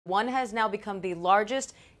One has now become the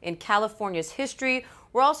largest in California's history.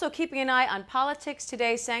 We're also keeping an eye on politics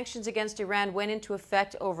today. Sanctions against Iran went into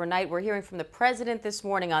effect overnight. We're hearing from the president this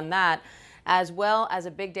morning on that, as well as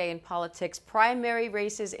a big day in politics, primary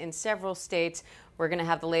races in several states. We're going to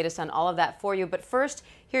have the latest on all of that for you. But first,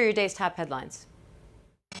 here are your day's top headlines.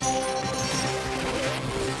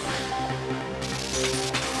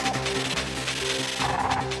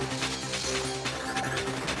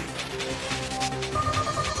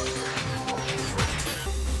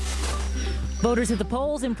 Voters at the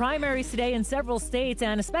polls in primaries today in several states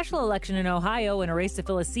and a special election in Ohio in a race to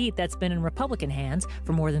fill a seat that's been in Republican hands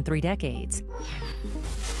for more than 3 decades.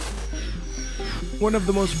 One of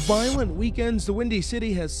the most violent weekends the Windy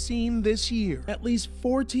City has seen this year. At least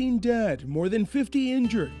 14 dead, more than 50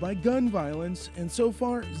 injured by gun violence, and so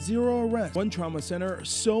far, 0 arrests. One trauma center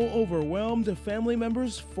so overwhelmed, family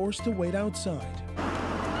members forced to wait outside.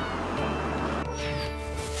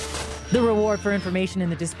 The reward for information in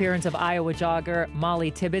the disappearance of Iowa jogger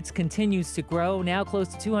Molly Tibbetts continues to grow, now close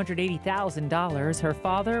to $280,000. Her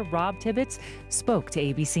father, Rob Tibbetts, spoke to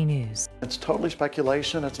ABC News. It's totally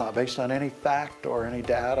speculation. It's not based on any fact or any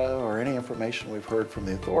data or any information we've heard from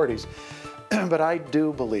the authorities. But I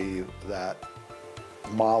do believe that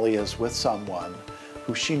Molly is with someone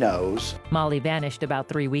who she knows. Molly vanished about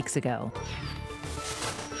 3 weeks ago.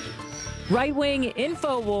 Right-wing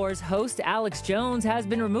InfoWars host Alex Jones has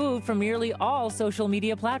been removed from nearly all social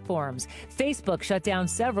media platforms. Facebook shut down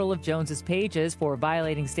several of Jones's pages for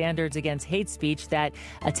violating standards against hate speech that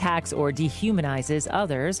attacks or dehumanizes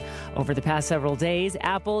others. Over the past several days,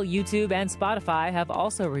 Apple, YouTube, and Spotify have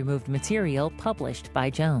also removed material published by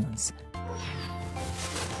Jones.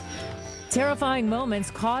 Terrifying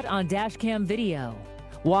moments caught on dashcam video.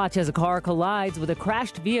 Watch as a car collides with a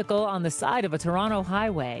crashed vehicle on the side of a Toronto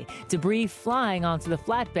highway, debris flying onto the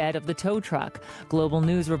flatbed of the tow truck. Global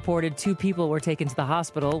News reported 2 people were taken to the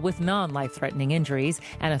hospital with non-life-threatening injuries,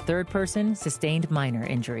 and a third person sustained minor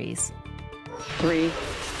injuries. 3,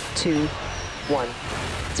 2, 1,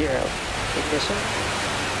 0. Ignition.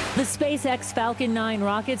 The SpaceX Falcon 9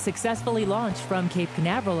 rocket successfully launched from Cape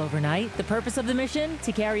Canaveral overnight. The purpose of the mission?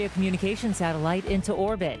 To carry a communication satellite into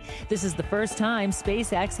orbit. This is the first time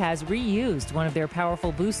SpaceX has reused one of their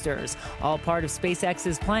powerful boosters, all part of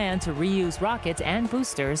SpaceX's plan to reuse rockets and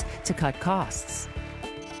boosters to cut costs.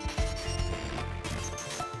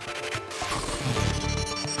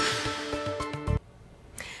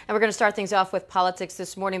 And we're going to start things off with politics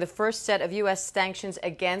this morning. The first set of U.S. sanctions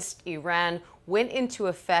against Iran went into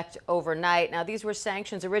effect overnight. Now, these were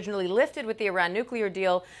sanctions originally lifted with the Iran nuclear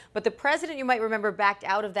deal, but the president, you might remember, backed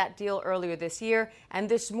out of that deal earlier this year. And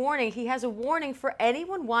this morning, he has a warning for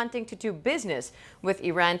anyone wanting to do business with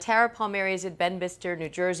Iran. Tara Palmeri is in Bedminster, New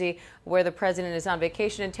Jersey, where the president is on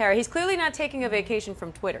vacation. And Tara, he's clearly not taking a vacation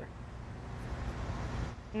from Twitter.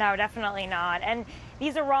 No, definitely not. And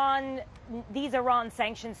these Iran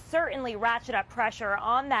sanctions certainly ratchet up pressure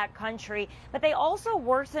on that country, but they also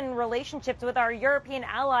worsen relationships with our European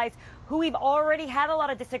allies who we've already had a lot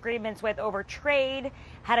of disagreements with over trade,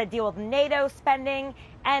 had to deal with NATO spending,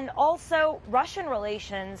 and also Russian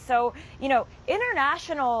relations. So, you know,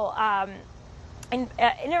 international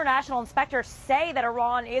inspectors say that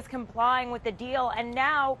Iran is complying with the deal, and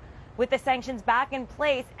now with the sanctions back in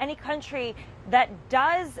place, any country that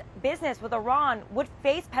does business with Iran would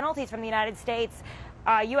face penalties from the United States.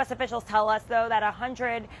 U.S. officials tell us, though, that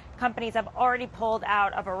 100 companies have already pulled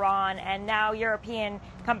out of Iran, and now European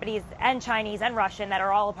companies and Chinese and Russian that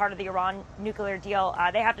are all a part of the Iran nuclear deal,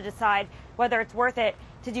 they have to decide whether it's worth it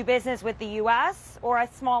to do business with the U.S. or a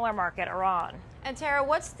smaller market, Iran. And Tara,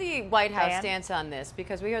 what's the White House stance on this?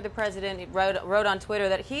 Because we heard the president wrote on Twitter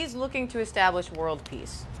that he's looking to establish world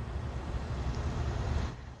peace.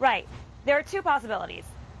 Right. There are 2 possibilities.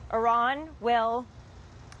 Iran will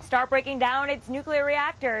start breaking down its nuclear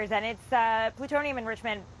reactors and its plutonium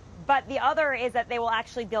enrichment, but the other is that they will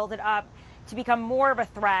actually build it up to become more of a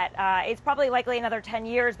threat. It's probably likely another 10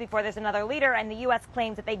 years before there's another leader, and the U.S.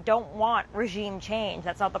 claims that they don't want regime change.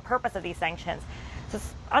 That's not the purpose of these sanctions. So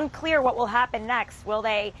it's unclear what will happen next. Will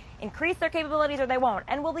they increase their capabilities or they won't?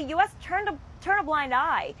 And will the U.S. turn a blind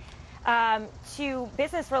eye to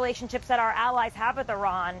business relationships that our allies have with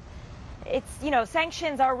Iran? It's, you know,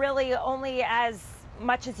 sanctions are really only as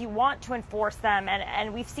much as you want to enforce them.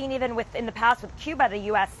 And we've seen even in the past with Cuba, the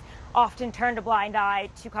U.S. often turned a blind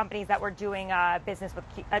eye to companies that were doing business with,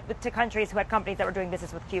 to countries who had companies that were doing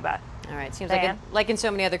business with Cuba. All right. Seems like in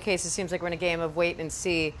so many other cases, seems like we're in a game of wait and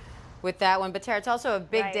see with that one. But Tara, it's also a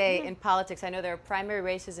big day in politics. I know there are primary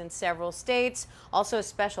races in several states, also a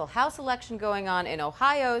special House election going on in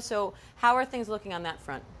Ohio. So how are things looking on that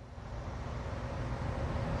front?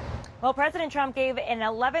 Well, President Trump gave an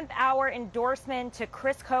 11th hour endorsement to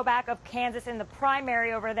Chris Kobach of Kansas in the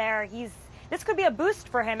primary over there. This could be a boost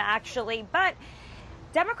for him, actually, but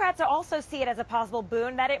Democrats also see it as a possible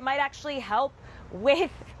boon that it might actually help with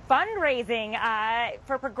fundraising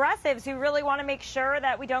for progressives who really want to make sure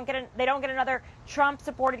that they don't get another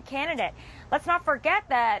Trump-supported candidate. Let's not forget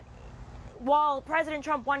that while President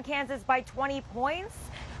Trump won Kansas by 20 points,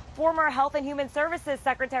 former Health and Human Services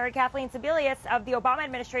Secretary Kathleen Sebelius of the Obama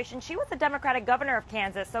administration, she was the Democratic governor of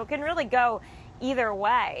Kansas, so it can really go either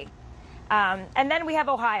way. And then we have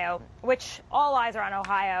Ohio, which all eyes are on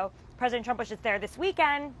Ohio. President Trump was just there this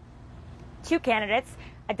weekend. Two candidates,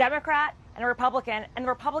 a Democrat and a Republican, and the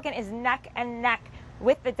Republican is neck and neck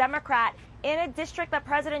with the Democrat in a district that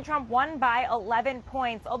President Trump won by 11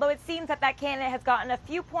 points, although it seems that candidate has gotten a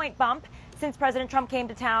few-point bump since President Trump came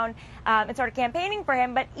to town and started campaigning for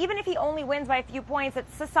him. But even if he only wins by a few points,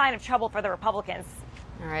 it's a sign of trouble for the Republicans.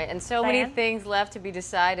 All right, and so many things left to be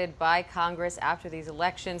decided by Congress after these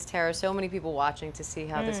elections. Tara, so many people watching to see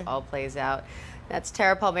how this all plays out. That's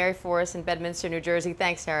Tara Palmeri for us in Bedminster, New Jersey.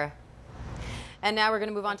 Thanks, Tara. And now we're going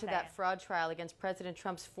to move on to that fraud trial against President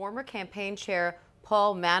Trump's former campaign chair,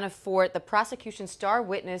 Paul Manafort. The prosecution's star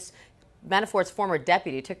witness, Manafort's former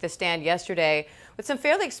deputy, took the stand yesterday with some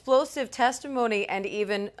fairly explosive testimony and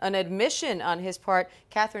even an admission on his part.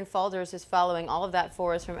 Katherine Faulders is following all of that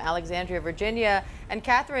for us from Alexandria, Virginia. And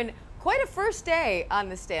Katherine, quite a first day on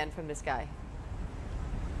the stand from this guy.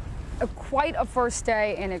 Quite a first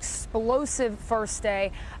day, an explosive first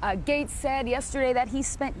day. Gaetz said yesterday that he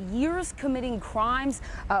spent years committing crimes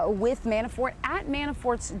with Manafort at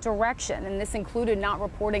Manafort's direction, and this included not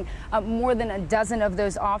reporting more than a dozen of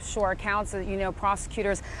those offshore accounts. You know,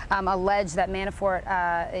 prosecutors allege that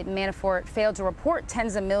Manafort failed to report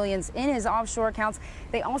tens of millions in his offshore accounts.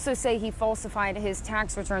 They also say he falsified his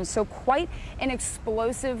tax returns. So quite an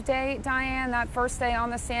explosive day, Diane, that first day on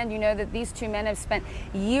the stand. You know that these two men have spent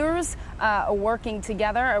years working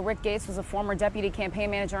together. Rick Gaetz was a former deputy campaign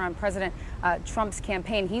manager on President Trump's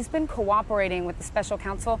campaign. He's been cooperating with the special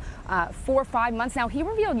counsel for 5 months now. He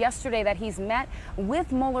revealed yesterday that he's met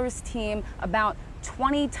with Mueller's team about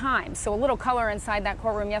 20 times. So a little color inside that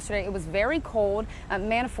courtroom yesterday. It was very cold.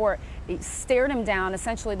 Manafort stared him down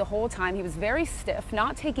essentially the whole time. He was very stiff,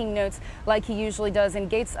 not taking notes like he usually does, and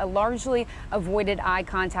Gaetz largely avoided eye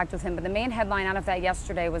contact with him. But the main headline out of that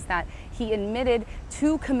yesterday was that he admitted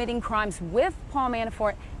to committing crimes with Paul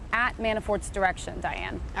Manafort at Manafort's direction,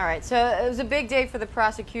 Diane. All right, so it was a big day for the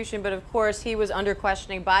prosecution, but of course he was under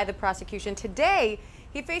questioning by the prosecution. Today,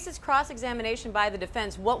 he faces cross-examination by the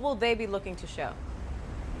defense. What will they be looking to show?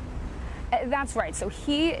 That's right. So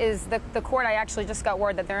he is the court. I actually just got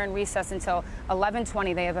word that they're in recess until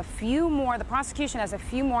 11:20. They have a few more. The prosecution has a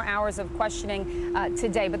few more hours of questioning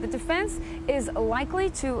today, but the defense is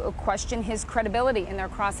likely to question his credibility in their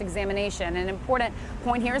cross-examination. An important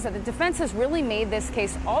point here is that the defense has really made this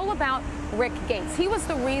case all about Rick Gaetz. He was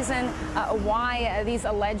the reason why these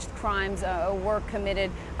alleged crimes were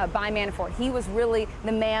committed by Manafort. He was really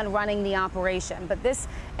the man running the operation. But this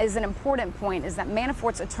is an important point: is that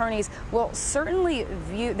Manafort's attorneys will certainly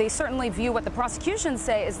view what the prosecution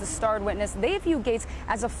say is the starred witness. They view Gaetz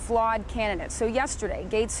as a flawed candidate. So yesterday,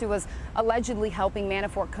 Gaetz, who was allegedly helping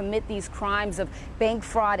Manafort commit these crimes of bank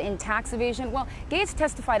fraud and tax evasion, well, Gaetz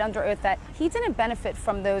testified under oath that he didn't benefit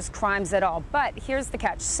from those crimes at all. But here's the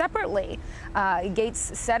catch. Separately, Gaetz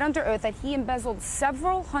said under oath that he embezzled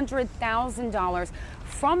several $100,000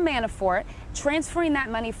 from Manafort, transferring that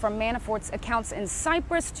money from Manafort's accounts in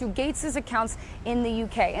Cyprus to Gaetz's accounts in the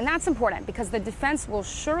UK. And that's important because the defense will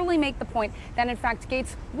surely make the point that, in fact,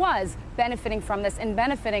 Gaetz was benefiting from this and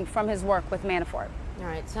benefiting from his work with Manafort. All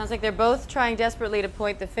right, sounds like they're both trying desperately to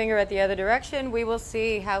point the finger at the other direction. We will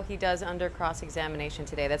see how he does under cross-examination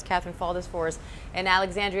today. That's Katherine Faulders for us in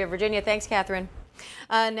Alexandria, Virginia. Thanks, Katherine.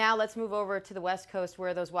 Now let's move over to the West Coast,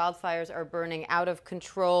 where those wildfires are burning out of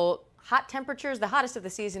control. Hot temperatures, the hottest of the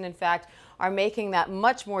season, in fact, are making that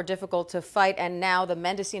much more difficult to fight. And now the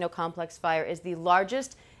Mendocino Complex fire is the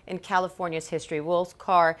largest in California's history. Will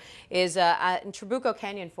Carr is in Trabuco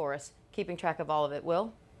Canyon for us, keeping track of all of it.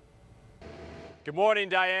 Will? Good morning,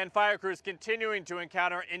 Diane. Fire crews continuing to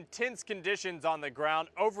encounter intense conditions on the ground.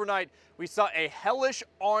 Overnight, we saw a hellish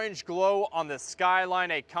orange glow on the skyline,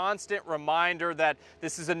 a constant reminder that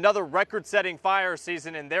this is another record-setting fire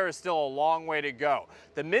season and there is still a long way to go.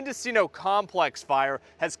 The Mendocino Complex fire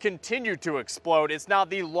has continued to explode. It's now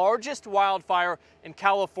the largest wildfire in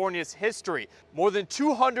California's history. More than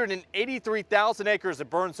 283,000 acres have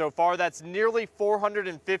burned so far. That's nearly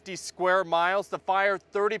 450 square miles. The fire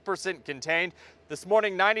 30% contained. This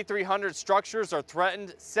morning, 9,300 structures are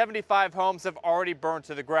threatened. 75 homes have already burned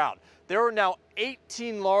to the ground. There are now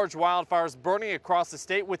 18 large wildfires burning across the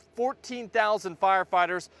state with 14,000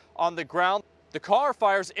 firefighters on the ground. The Carr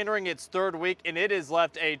fire's entering its third week, and it has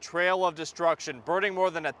left a trail of destruction, burning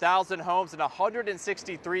more than 1,000 homes and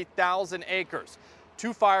 163,000 acres.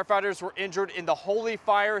 2 firefighters were injured in the Holy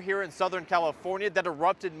Fire here in Southern California that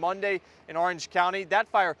erupted Monday in Orange County. That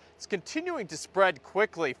fire is continuing to spread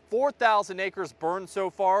quickly. 4,000 acres burned so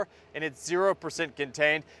far, and it's 0%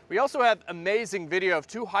 contained. We also have amazing video of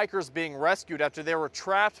 2 hikers being rescued after they were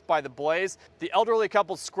trapped by the blaze. The elderly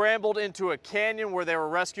couple scrambled into a canyon where they were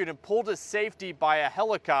rescued and pulled to safety by a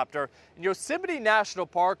helicopter. And Yosemite National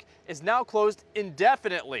Park is now closed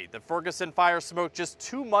indefinitely. The Ferguson fire smoked just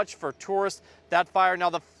too much for tourists. That fire now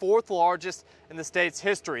the 4th largest in the state's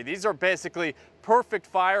history. These are basically perfect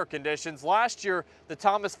fire conditions. Last year, the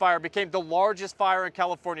Thomas Fire became the largest fire in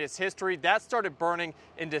California's history. That started burning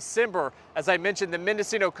in December. As I mentioned, the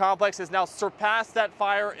Mendocino complex has now surpassed that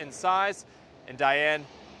fire in size. And Diane,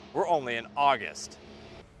 we're only in August.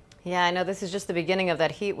 Yeah, I know this is just the beginning of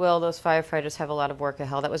that heat, Will. Those firefighters have a lot of work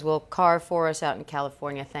ahead. That was Will Carr for us out in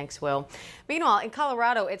California. Thanks, Will. Meanwhile, in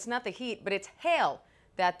Colorado, it's not the heat, but it's hail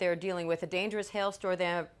that they're dealing with. A dangerous hailstorm. They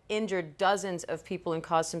have injured dozens of people and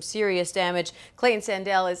caused some serious damage. Clayton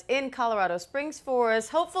Sandell is in Colorado Springs for us,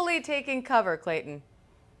 hopefully taking cover. Clayton.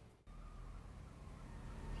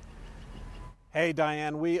 Hey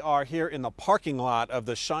Diane, we are here in the parking lot of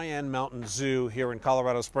the Cheyenne Mountain Zoo here in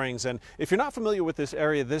Colorado Springs, and if you're not familiar with this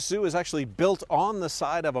area, this zoo is actually built on the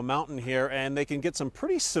side of a mountain here, and they can get some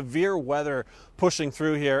pretty severe weather pushing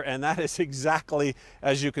through here, and that is exactly,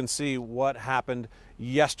 as you can see, what happened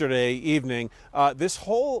yesterday evening. This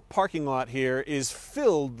whole parking lot here is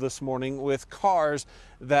filled this morning with cars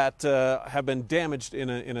that have been damaged in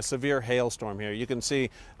a severe hailstorm here. You can see,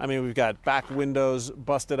 I mean, we've got back windows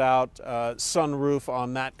busted out, sunroof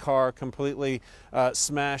on that car completely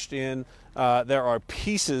smashed in. There are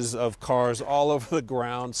pieces of cars all over the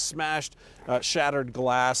ground, smashed, shattered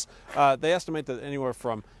glass. They estimate that anywhere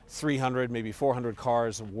from 300, maybe 400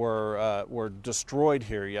 cars were destroyed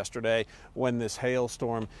here yesterday when this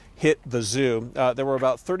hailstorm hit the zoo. There were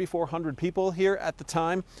about 3,400 people here at the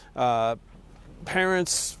time.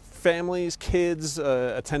 Parents, families, kids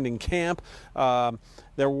attending camp.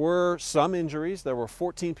 There were some injuries. There were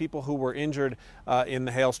 14 people who were injured in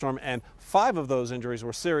the hailstorm, and 5 of those injuries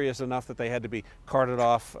were serious enough that they had to be carted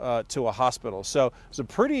off to a hospital. So it was a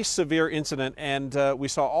pretty severe incident, and we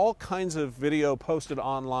saw all kinds of video posted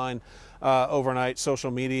online overnight,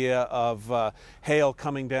 social media of hail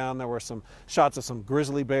coming down. There were some shots of some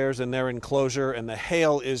grizzly bears in their enclosure, and the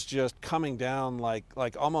hail is just coming down like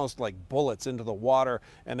almost like bullets into the water,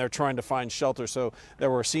 and they're trying to find shelter. So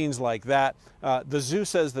there were scenes like that. The zoo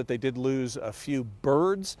says that they did lose a few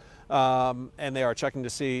birds, and they are checking to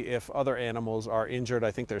see if other animals are injured.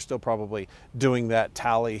 I think they're still probably doing that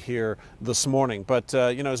tally here this morning. But,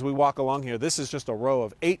 you know, as we walk along here, this is just a row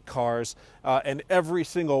of 8 cars, and every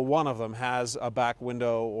single one of them has a back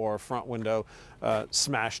window or front window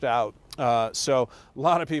smashed out. So a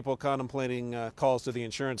lot of people contemplating calls to the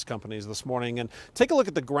insurance companies this morning. And take a look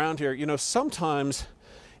at the ground here. You know, sometimes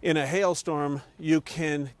in a hailstorm, you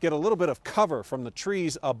can get a little bit of cover from the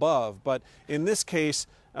trees above, but in this case,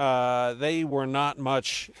 they were not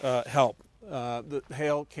much help. The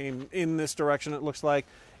hail came in this direction, it looks like,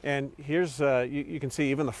 and here's, you can see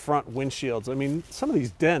even the front windshields. I mean, some of these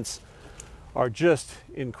dents are just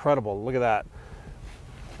incredible. Look at that.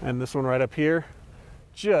 And this one right up here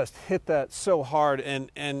just hit that so hard, and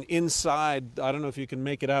inside, I don't know if you can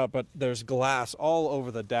make it out, but there's glass all over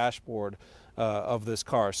the dashboard of this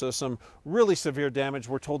car. So some really severe damage.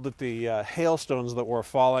 We're told that the hailstones that were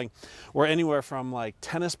falling were anywhere from like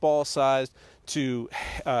tennis ball sized to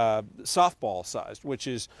softball sized, which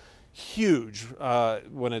is huge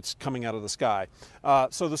when it's coming out of the sky.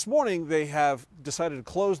 So this morning they have decided to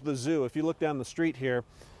close the zoo. If you look down the street here,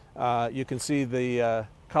 you can see the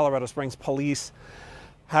Colorado Springs police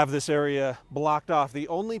have this area blocked off. The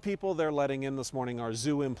only people they're letting in this morning are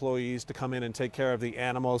zoo employees to come in and take care of the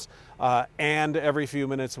animals. And every few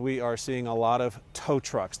minutes we are seeing a lot of tow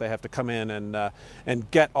trucks. They have to come in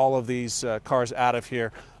and get all of these cars out of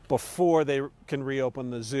here before they can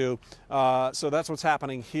reopen the zoo. So that's what's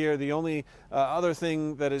happening here. The only other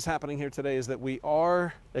thing that is happening here today is that we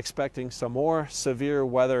are expecting some more severe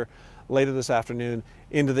weather later this afternoon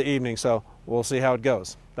into the evening. So we'll see how it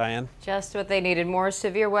goes. Diane? Just what they needed. More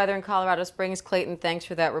severe weather in Colorado Springs. Clayton, thanks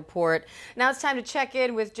for that report. Now it's time to check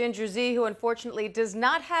in with Ginger Z, who unfortunately does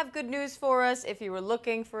not have good news for us if you were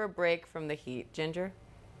looking for a break from the heat. Ginger?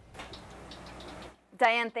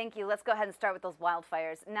 Diane, thank you. Let's go ahead and start with those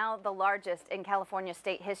wildfires. Now the largest in California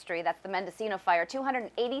state history. That's the Mendocino fire.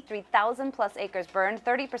 283,000 plus acres burned,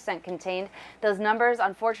 30% contained. Those numbers,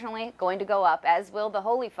 unfortunately, going to go up, as will the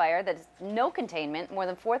Holy Fire. That is no containment, more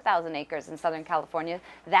than 4,000 acres in Southern California.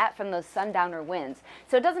 That from those sundowner winds.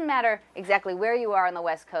 So it doesn't matter exactly where you are on the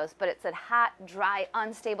West Coast, but it's a hot, dry,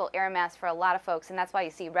 unstable air mass for a lot of folks, and that's why you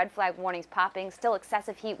see red flag warnings popping, still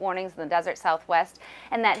excessive heat warnings in the desert Southwest.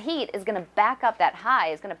 And that heat is going to back up, that high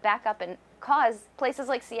is going to back up and cause places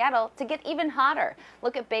like Seattle to get even hotter.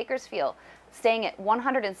 Look at Bakersfield, staying at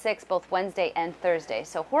 106 both Wednesday and Thursday.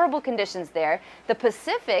 So horrible conditions there. The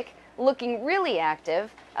Pacific looking really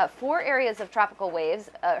active. 4 areas of tropical waves.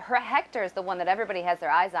 Hector is the one that everybody has their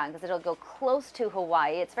eyes on because it'll go close to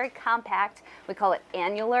Hawaii. It's very compact. We call it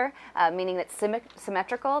annular, meaning it's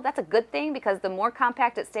symmetrical. That's a good thing because the more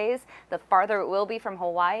compact it stays, the farther it will be from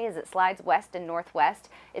Hawaii as it slides west and northwest.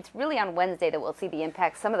 It's really on Wednesday that we'll see the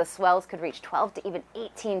impact. Some of the swells could reach 12 to even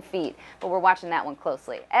 18 feet, but we're watching that one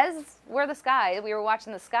closely. As were the sky, we were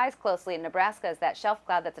watching the skies closely in Nebraska as that shelf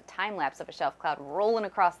cloud, that's a time lapse of a shelf cloud rolling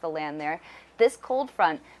across the land there. This cold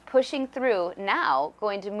front pushing through now,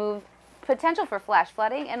 going to move potential for flash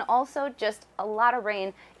flooding and also just a lot of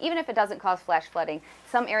rain. Even if it doesn't cause flash flooding,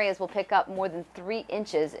 some areas will pick up more than 3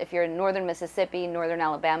 inches if you're in northern Mississippi, northern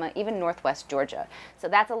Alabama, even northwest Georgia. So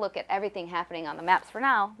that's a look at everything happening on the maps for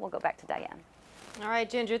now. We'll go back to Diane. All right,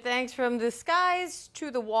 Ginger, thanks. From the skies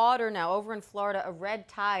to the water now. Over in Florida, a red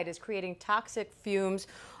tide is creating toxic fumes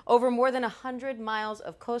over more than 100 miles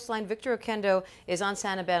of coastline. Victor Oquendo is on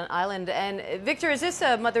Sanibel Island. And Victor, is this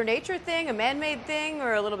a Mother Nature thing, a man-made thing,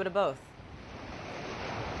 or a little bit of both?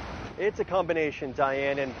 It's a combination,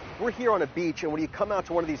 Diane, and we're here on a beach, and when you come out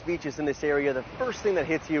to one of these beaches in this area, the first thing that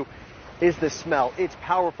hits you is the smell. It's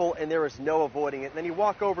powerful, and there is no avoiding it. And then you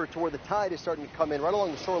walk over to where the tide is starting to come in right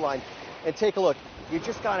along the shoreline, and take a look. You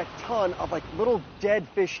just got a ton of like little dead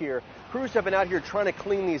fish here. Crews have been out here trying to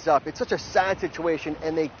clean these up. It's such a sad situation,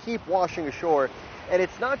 and they keep washing ashore. And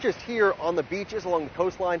it's not just here on the beaches along the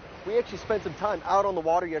coastline. We actually spent some time out on the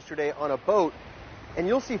water yesterday on a boat, and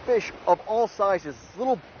you'll see fish of all sizes.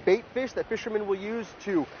 Little bait fish that fishermen will use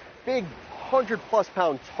to big 100+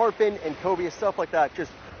 pound tarpon and cobia, stuff like that,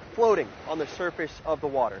 just floating on the surface of the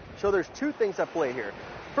water. So there's 2 things at play here.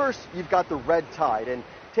 First, you've got the red tide, and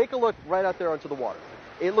take a look right out there onto the water.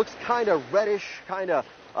 It looks kind of reddish, kind of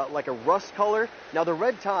like a rust color. Now, the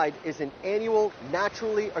red tide is an annual,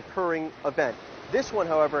 naturally occurring event. This one,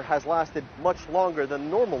 however, has lasted much longer than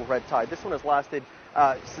normal red tide. This one has lasted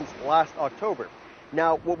since last October.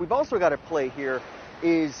 Now, what we've also got at play here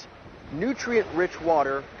is nutrient-rich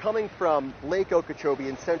water coming from Lake Okeechobee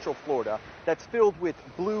in central Florida that's filled with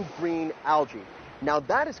blue-green algae. Now,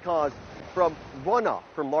 that is caused from runoff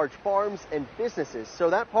from large farms and businesses. So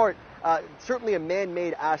that part, certainly a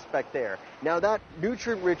man-made aspect there. Now, that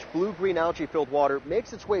nutrient-rich blue-green algae-filled water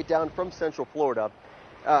makes its way down from central Florida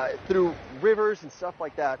through rivers and stuff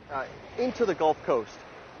like that into the Gulf Coast.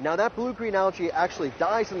 Now, that blue-green algae actually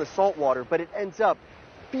dies in the salt water, but it ends up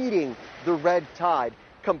feeding the red tide,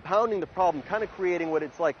 compounding the problem, kind of creating what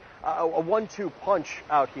it's like a 1-2 punch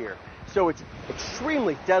out here. So it's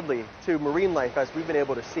extremely deadly to marine life, as we've been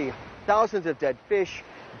able to see. Thousands of dead fish,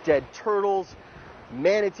 dead turtles,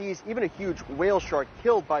 manatees, even a huge whale shark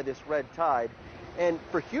killed by this red tide. And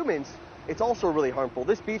for humans, it's also really harmful.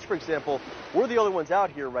 This beach, for example, we're the only ones out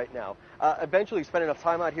here right now. Eventually, you spend enough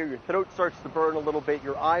time out here, your throat starts to burn a little bit,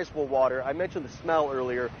 your eyes will water. I mentioned the smell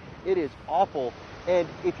earlier. It is awful. And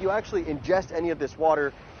if you actually ingest any of this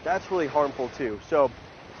water, that's really harmful too. So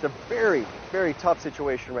it's a very, very tough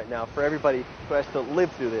situation right now for everybody who has to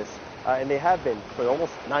live through this. And they have been for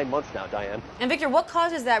almost 9 months now, Diane. And Victor, what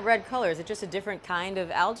causes that red color? Is it just a different kind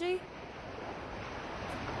of algae?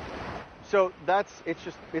 So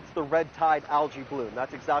it's the red tide algae bloom.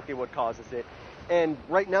 That's exactly what causes it. And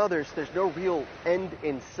right now there's no real end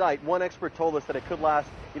in sight. One expert told us that it could last,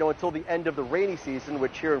 until the end of the rainy season,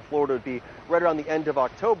 which here in Florida would be right around the end of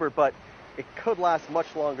October, but it could last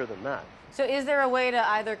much longer than that. So is there a way to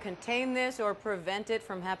either contain this or prevent it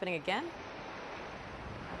from happening again?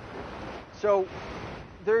 So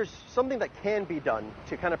there's something that can be done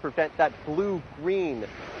to kind of prevent that blue-green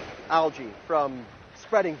algae from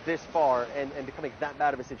spreading this far and becoming that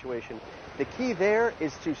bad of a situation. The key there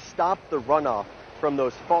is to stop the runoff from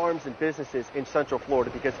those farms and businesses in central Florida,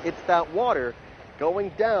 because it's that water going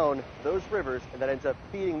down those rivers and that ends up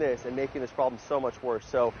feeding this and making this problem so much worse.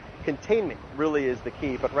 So containment really is the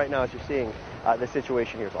key, but right now, as you're seeing, the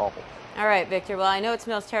situation here is awful. All right, Victor. Well, I know it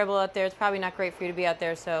smells terrible out there. It's probably not great for you to be out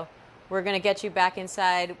there, so we're going to get you back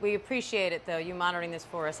inside. We appreciate it, though, you monitoring this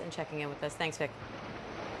for us and checking in with us. Thanks, Vic.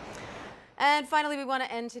 And finally, we want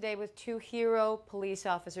to end today with two hero police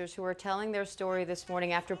officers who are telling their story this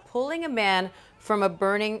morning after pulling a man from a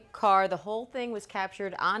burning car. The whole thing was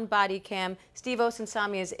captured on body cam. Steve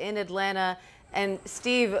Osunsami is in Atlanta. And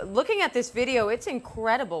Steve, looking at this video, it's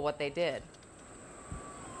incredible what they did.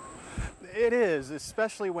 It is,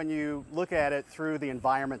 especially when you look at it through the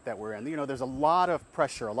environment that we're in. You know, there's a lot of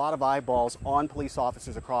pressure, a lot of eyeballs on police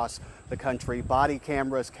officers across the country, body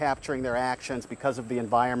cameras capturing their actions because of the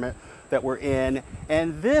environment that we're in.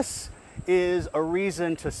 And this is a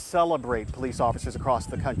reason to celebrate police officers across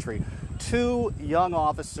the country. Two young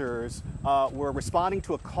officers were responding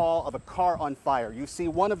to a call of a car on fire. You see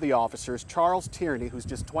one of the officers, Charles Tierney, who's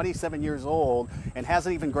just 27 years old and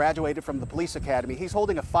hasn't even graduated from the police academy. He's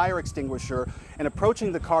holding a fire extinguisher and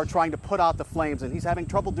approaching the car trying to put out the flames, and he's having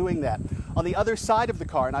trouble doing that. On the other side of the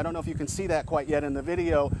car, and I don't know if you can see that quite yet in the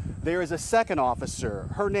video, there is a second officer.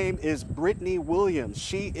 Her name is Brittany Williams.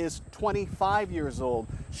 She is 25 years old.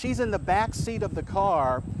 She's in the back seat of the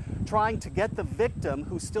car trying to get the victim,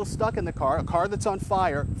 who's still stuck in the car, a car that's on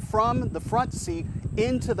fire, from the front seat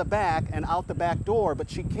into the back and out the back door, but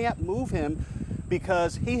she can't move him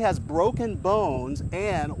because he has broken bones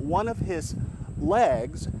and one of his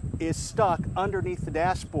legs is stuck underneath the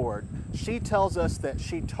dashboard. She tells us that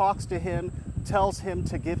she talks to him, tells him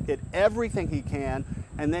to give it everything he can,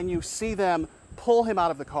 and then you see them pull him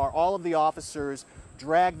out of the car. All of the officers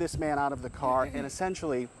drag this man out of the car and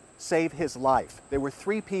essentially save his life. There were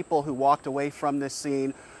 3 people who walked away from this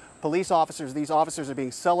scene. Police officers, these officers are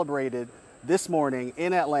being celebrated this morning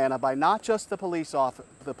in Atlanta by not just the police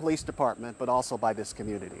department, but also by this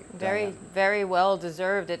community. Very well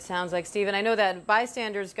deserved, it sounds like, Stephen. I know that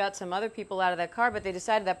bystanders got some other people out of that car, but they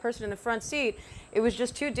decided that person in the front seat, it was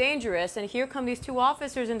just too dangerous. And here come these 2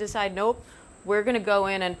 officers and decide, nope, we're going to go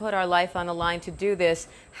in and put our life on the line to do this.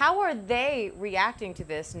 How are they reacting to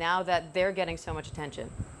this now that they're getting so much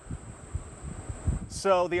attention?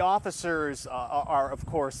 So the officers are, of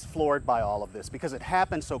course, floored by all of this because it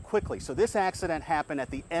happened so quickly. So this accident happened at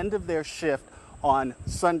the end of their shift on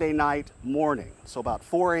Sunday night morning, so about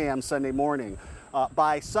 4 a.m. Sunday morning.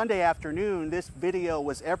 By Sunday afternoon, this video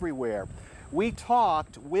was everywhere. We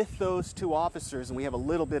talked with those 2 officers, and we have a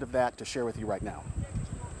little bit of that to share with you right now.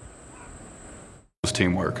 It was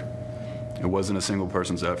teamwork. It wasn't a single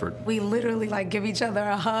person's effort. We literally give each other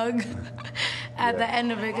a hug at the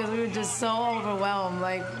end of it because we were just so overwhelmed.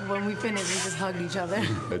 Like when we finished, we just hugged each other.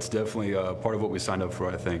 It's definitely part of what we signed up for,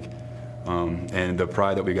 I think. And the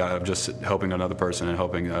pride that we got of just helping another person and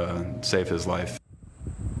helping save his life.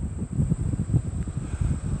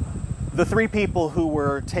 The 3 people who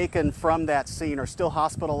were taken from that scene are still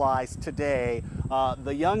hospitalized today.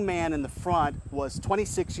 The young man in the front was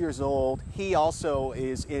 26 years old. He also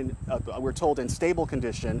is in, we're told, in stable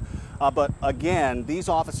condition. But again, these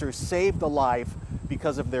officers saved a life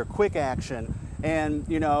because of their quick action. And,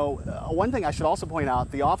 you know, one thing I should also point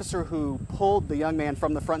out, the officer who pulled the young man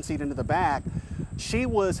from the front seat into the back, she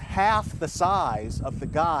was half the size of the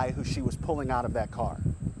guy who she was pulling out of that car.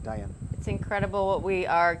 Diane. It's incredible what we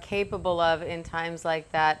are capable of in times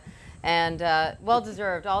like that. And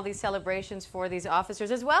well-deserved, all these celebrations for these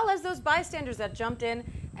officers, as well as those bystanders that jumped in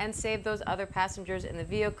and saved those other passengers in the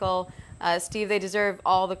vehicle. Steve, they deserve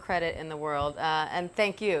all the credit in the world. And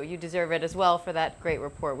thank you. You deserve it as well for that great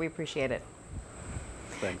report. We appreciate it.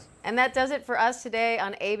 Thanks. And that does it for us today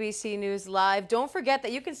on ABC News Live. Don't forget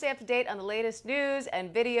that you can stay up to date on the latest news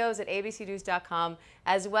and videos at abcnews.com,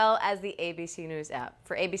 as well as the ABC News app.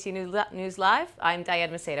 For ABC News Live, I'm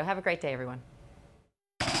Diane Macedo. Have a great day, everyone.